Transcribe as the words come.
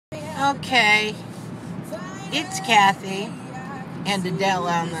Okay, it's Kathy and Adele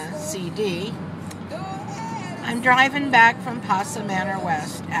on the CD. I'm driving back from Paso Manor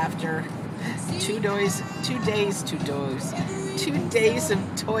West after 2 days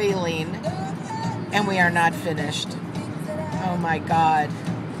of toiling, and we are not finished. Oh my God.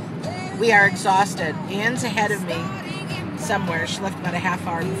 We are exhausted. Anne's ahead of me somewhere. She left about a half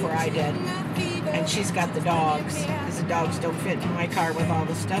hour before I did. And she's got the dogs, because the dogs don't fit in my car with all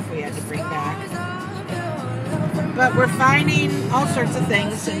the stuff we had to bring back. But we're finding all sorts of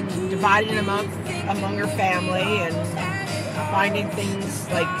things and dividing them up among her family, and finding things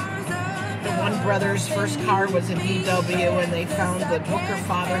like the one brother's first car was a VW, and they found the book her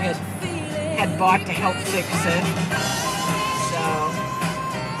father had bought to help fix it. So,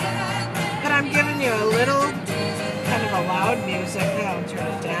 but I'm giving you a little kind of a loud music. I'll turn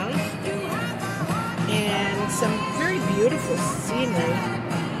it down. And some very beautiful scenery.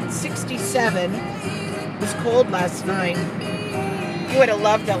 67. It was cold last night. You would have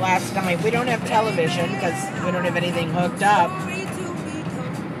loved it last night. We don't have television because we don't have anything hooked up.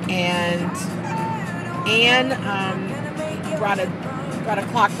 And Anne brought a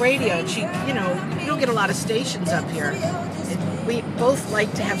clock radio, and she, you don't get a lot of stations up here. And we both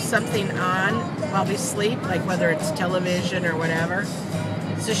like to have something on while we sleep, like whether it's television or whatever.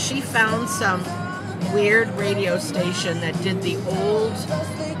 So she found some weird radio station that did the old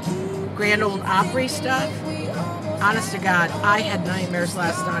Grand Ole Opry stuff. Honest to God, I had nightmares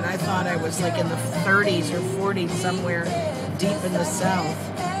last night. I thought I was like in the 30s or 40s somewhere deep in the South.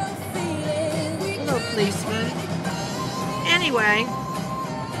 Hello, policeman. Anyway,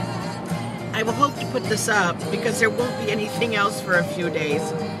 I will hope to put this up because there won't be anything else for a few days.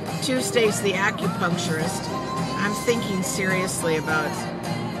 Tuesday's the acupuncturist. I'm thinking seriously about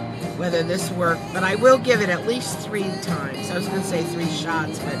whether this worked, but I will give it at least 3 times. I was going to say 3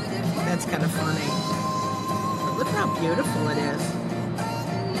 shots, but that's kind of funny. But look how beautiful it is.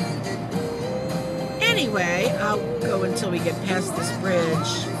 Anyway, I'll go until we get past this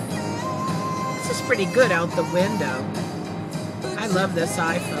bridge. This is pretty good out the window. I love this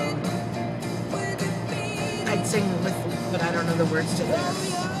iPhone. I'd sing with, but I don't know the words to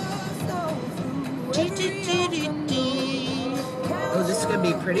this. Oh, this is going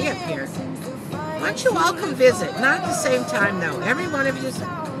to be pretty up here. Why don't you all come visit? Not at the same time, though. Every one of you is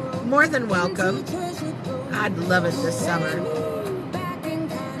more than welcome. I'd love it this summer.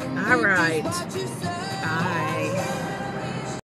 All right.